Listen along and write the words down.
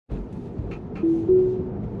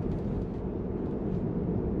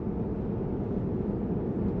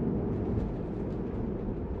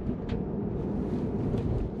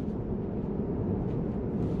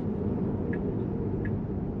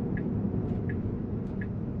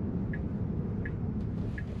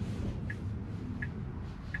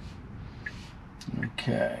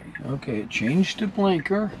Okay, it changed to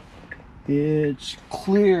blinker. It's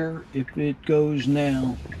clear if it goes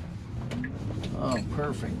now. Oh,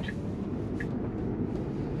 perfect.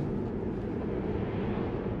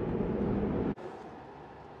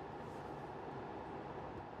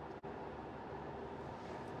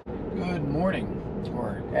 Good morning,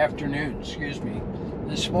 or afternoon, excuse me.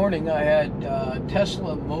 This morning I had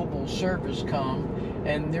Tesla mobile service come,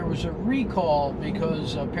 and there was a recall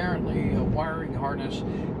because apparently a wiring harness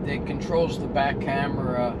that controls the back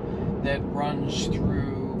camera that runs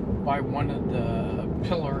through by one of the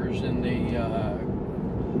pillars in the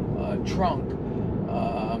trunk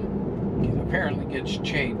apparently gets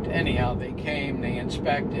chafed. Anyhow, they came, they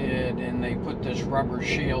inspected, and they put this rubber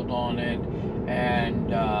shield on it,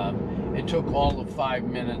 and it took all of 5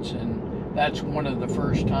 minutes, and that's one of the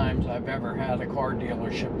first times I've ever had a car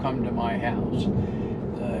dealership come to my house.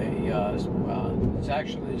 It's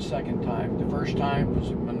actually the second time. The first time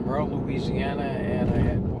was in Monroe, Louisiana, and I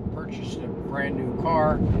had purchased a brand new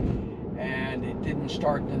car, and it didn't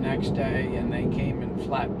start the next day, and they came and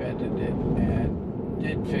flatbedded it and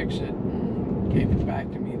did fix it and gave it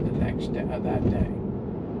back to me the next day, that day.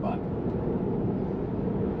 But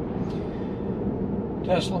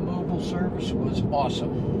Tesla mobile service was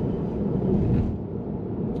awesome.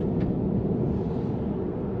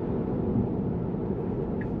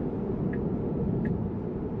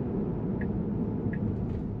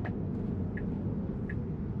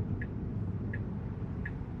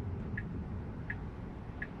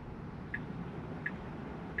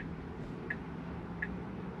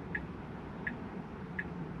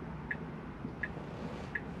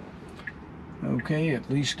 Okay, at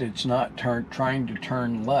least it's not trying to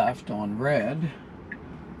turn left on red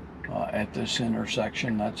at this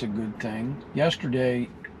intersection. That's a good thing. Yesterday,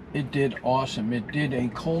 it did awesome. It did a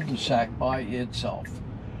cul-de-sac by itself.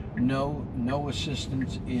 No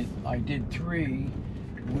assistance. I did 3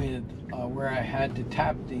 with where I had to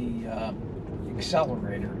tap the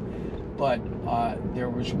accelerator, but there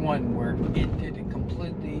was one where it did it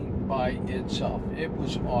completely by itself. It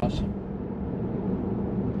was awesome.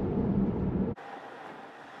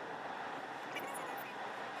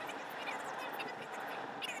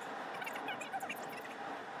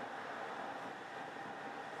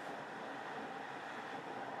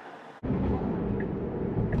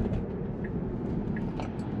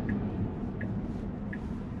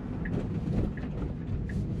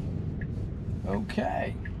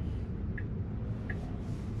 Okay.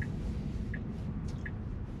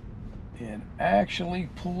 It actually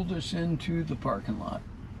pulled us into the parking lot.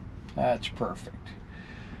 That's perfect.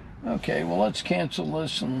 Okay, well, let's cancel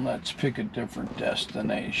this and let's pick a different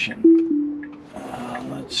destination.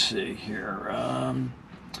 Let's see here.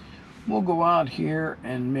 We'll go out here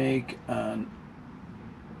and make an...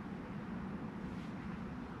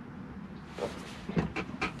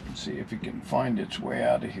 Let's see if it can find its way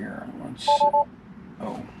out of here. Let's see.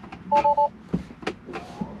 Oh.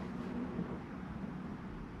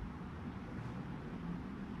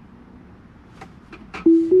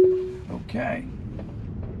 Okay.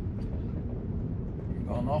 You're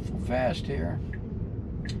going awful fast here.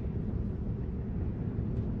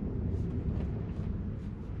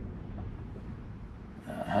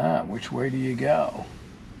 Which way do you go?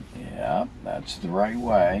 Yep, that's the right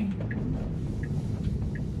way.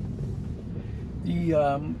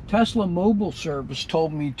 The Tesla mobile service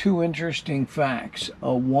told me 2 interesting facts.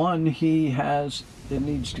 One, he has, it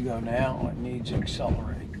needs to go now, it needs to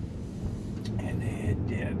accelerate. And it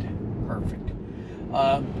did. Perfect.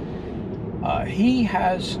 He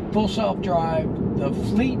has full self-drive, the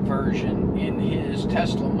fleet version in his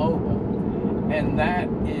Tesla mobile, and that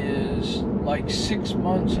is like 6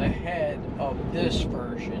 months ahead of this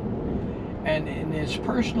version. And in his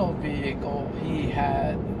personal vehicle, he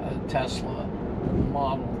had a Tesla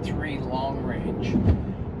Model 3 long range,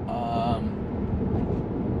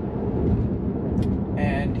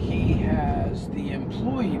 and he has the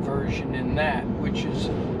employee version in that, which is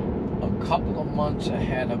a couple of months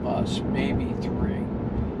ahead of us, maybe 3.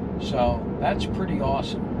 So that's pretty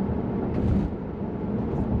awesome.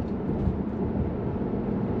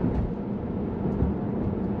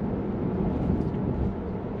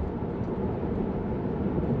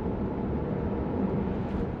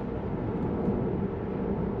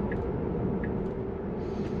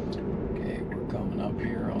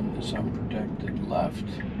 this unprotected left.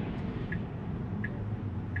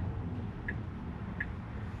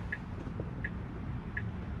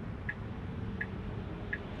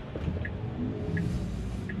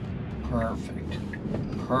 Perfect.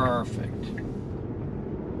 Perfect.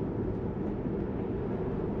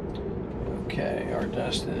 Okay, our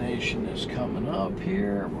destination is coming up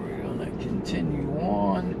here. We're going to continue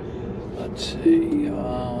on. Let's see.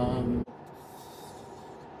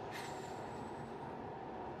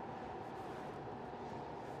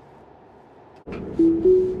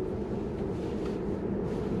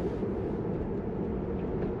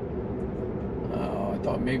 I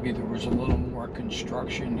thought maybe there was a little more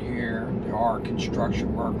construction here. There are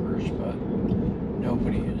construction workers, but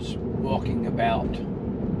nobody is walking about.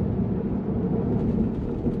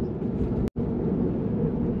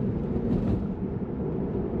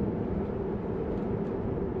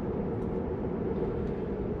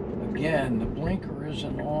 Again, the blinker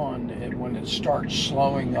isn't on when it starts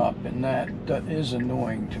slowing up, and that is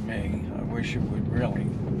annoying to me. I wish it would really.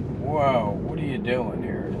 Whoa, what are you doing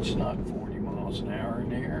here? It's not 40 miles an hour in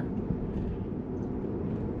here.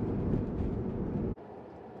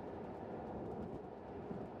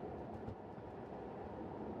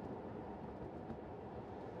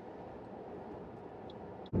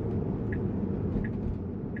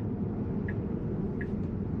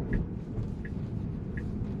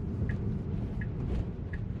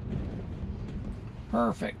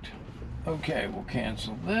 Perfect. Okay, we'll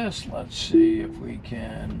cancel this. Let's see if we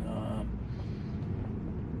can,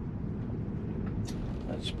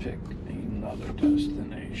 let's pick another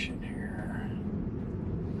destination here.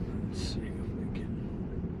 Let's see if we can.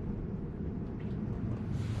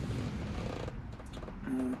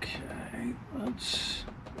 Okay, let's.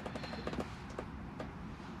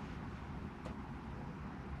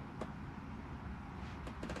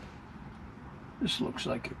 This looks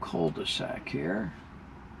like a cul-de-sac here.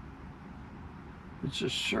 It's a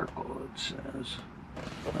circle, it says.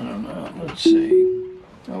 I don't know. Let's see.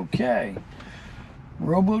 Okay.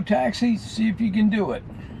 Robo-taxi, see if you can do it.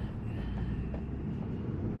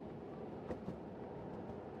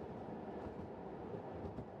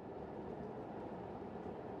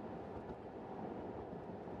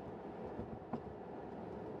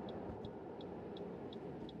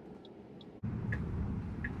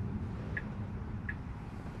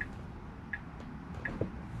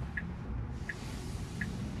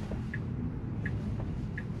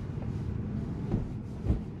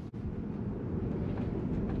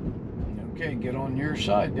 Okay, get on your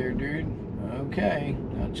side there, dude. Okay,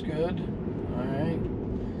 that's good. All right.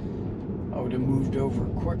 I would have moved over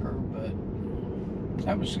quicker, but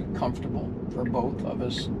that was comfortable for both of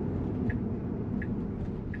us.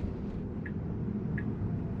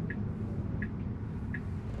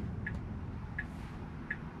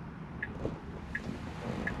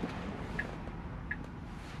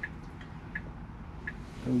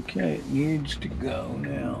 Okay, it needs to go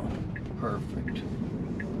now. Perfect.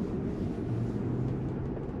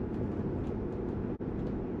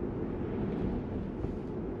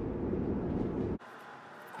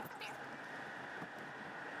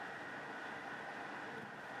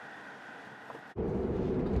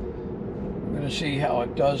 See how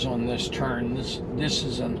it does on this turn. This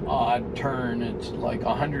is an odd turn. It's like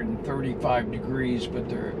 135 degrees, but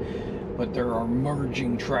there are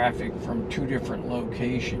merging traffic from two different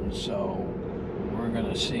locations, so we're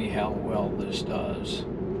going to see how well this does.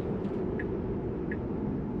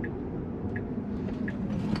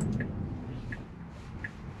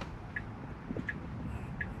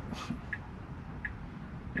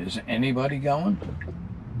 Is anybody going?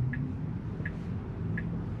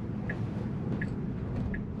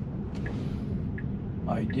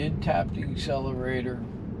 I did tap the accelerator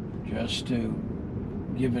just to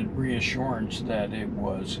give it reassurance that it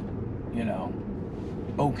was, you know,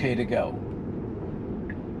 okay to go.